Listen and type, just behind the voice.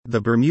The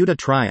Bermuda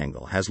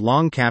Triangle has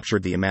long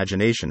captured the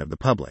imagination of the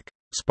public,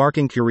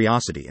 sparking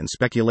curiosity and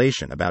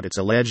speculation about its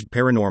alleged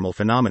paranormal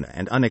phenomena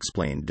and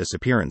unexplained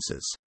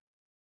disappearances.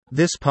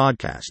 This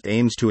podcast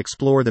aims to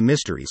explore the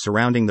mystery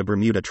surrounding the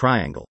Bermuda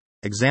Triangle,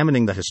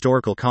 examining the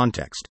historical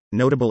context,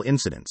 notable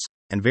incidents,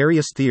 and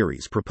various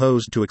theories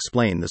proposed to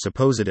explain the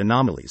supposed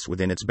anomalies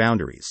within its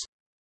boundaries.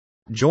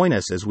 Join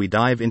us as we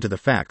dive into the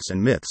facts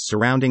and myths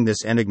surrounding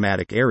this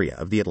enigmatic area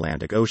of the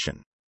Atlantic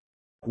Ocean.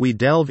 We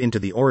delve into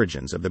the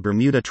origins of the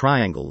Bermuda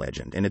Triangle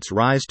legend and its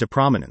rise to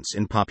prominence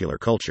in popular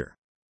culture.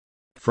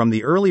 From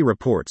the early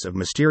reports of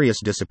mysterious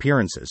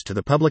disappearances to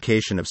the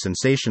publication of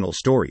sensational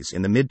stories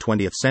in the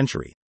mid-20th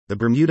century, the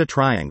Bermuda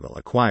Triangle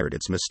acquired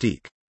its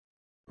mystique.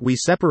 We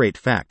separate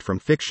fact from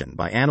fiction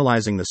by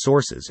analyzing the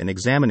sources and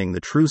examining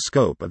the true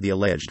scope of the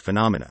alleged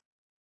phenomena.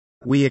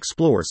 We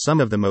explore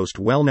some of the most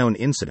well-known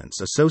incidents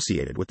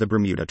associated with the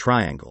Bermuda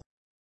Triangle.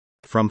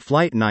 From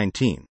Flight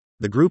 19,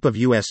 the group of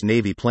U.S.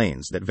 Navy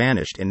planes that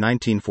vanished in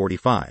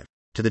 1945,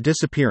 to the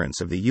disappearance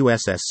of the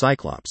USS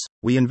Cyclops,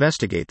 we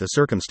investigate the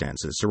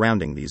circumstances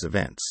surrounding these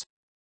events.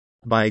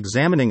 By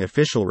examining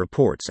official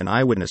reports and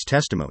eyewitness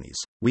testimonies,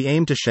 we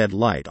aim to shed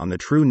light on the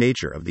true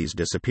nature of these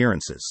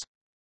disappearances.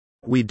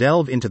 We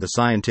delve into the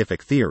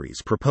scientific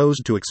theories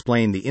proposed to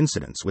explain the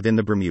incidents within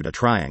the Bermuda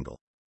Triangle.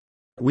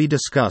 We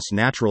discuss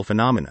natural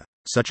phenomena,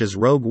 such as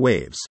rogue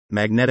waves,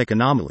 magnetic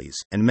anomalies,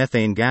 and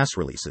methane gas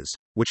releases,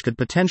 which could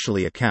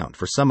potentially account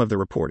for some of the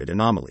reported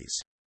anomalies.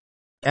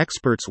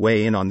 Experts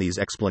weigh in on these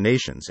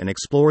explanations and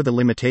explore the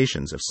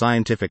limitations of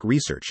scientific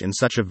research in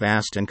such a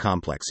vast and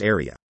complex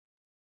area.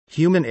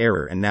 Human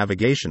error and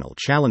navigational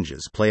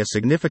challenges play a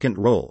significant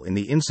role in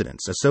the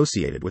incidents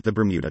associated with the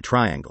Bermuda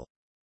Triangle.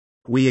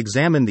 We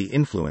examine the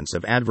influence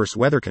of adverse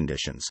weather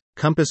conditions,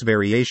 compass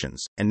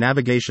variations, and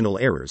navigational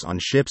errors on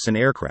ships and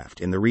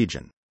aircraft in the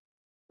region.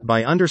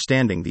 By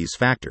understanding these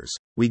factors,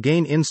 we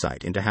gain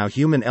insight into how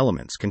human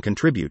elements can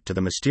contribute to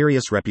the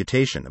mysterious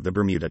reputation of the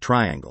Bermuda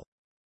Triangle.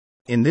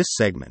 In this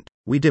segment,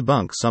 we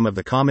debunk some of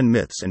the common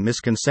myths and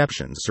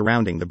misconceptions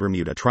surrounding the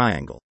Bermuda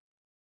Triangle.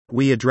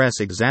 We address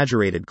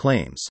exaggerated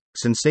claims,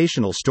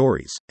 sensational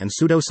stories, and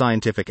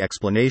pseudoscientific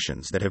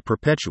explanations that have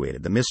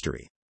perpetuated the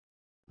mystery.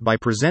 By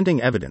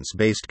presenting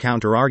evidence-based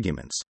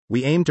counter-arguments,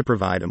 we aim to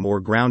provide a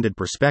more grounded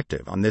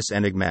perspective on this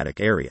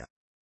enigmatic area.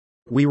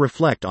 We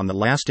reflect on the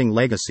lasting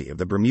legacy of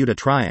the Bermuda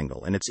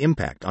Triangle and its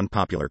impact on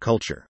popular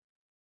culture.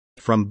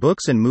 From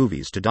books and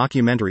movies to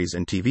documentaries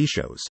and TV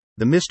shows,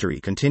 the mystery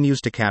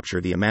continues to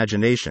capture the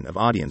imagination of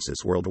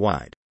audiences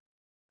worldwide.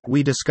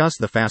 We discuss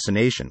the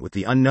fascination with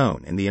the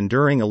unknown and the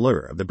enduring allure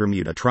of the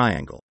Bermuda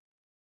Triangle.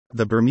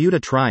 The Bermuda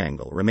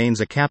Triangle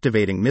remains a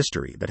captivating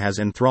mystery that has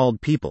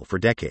enthralled people for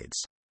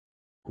decades.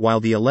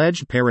 While the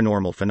alleged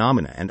paranormal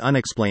phenomena and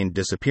unexplained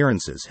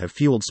disappearances have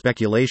fueled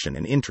speculation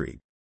and intrigue,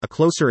 a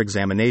closer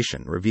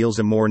examination reveals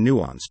a more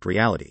nuanced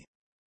reality.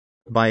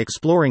 By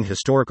exploring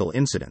historical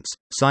incidents,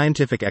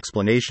 scientific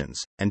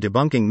explanations, and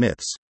debunking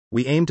myths,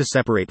 we aim to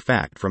separate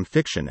fact from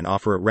fiction and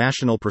offer a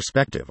rational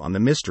perspective on the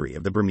mystery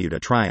of the Bermuda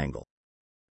Triangle.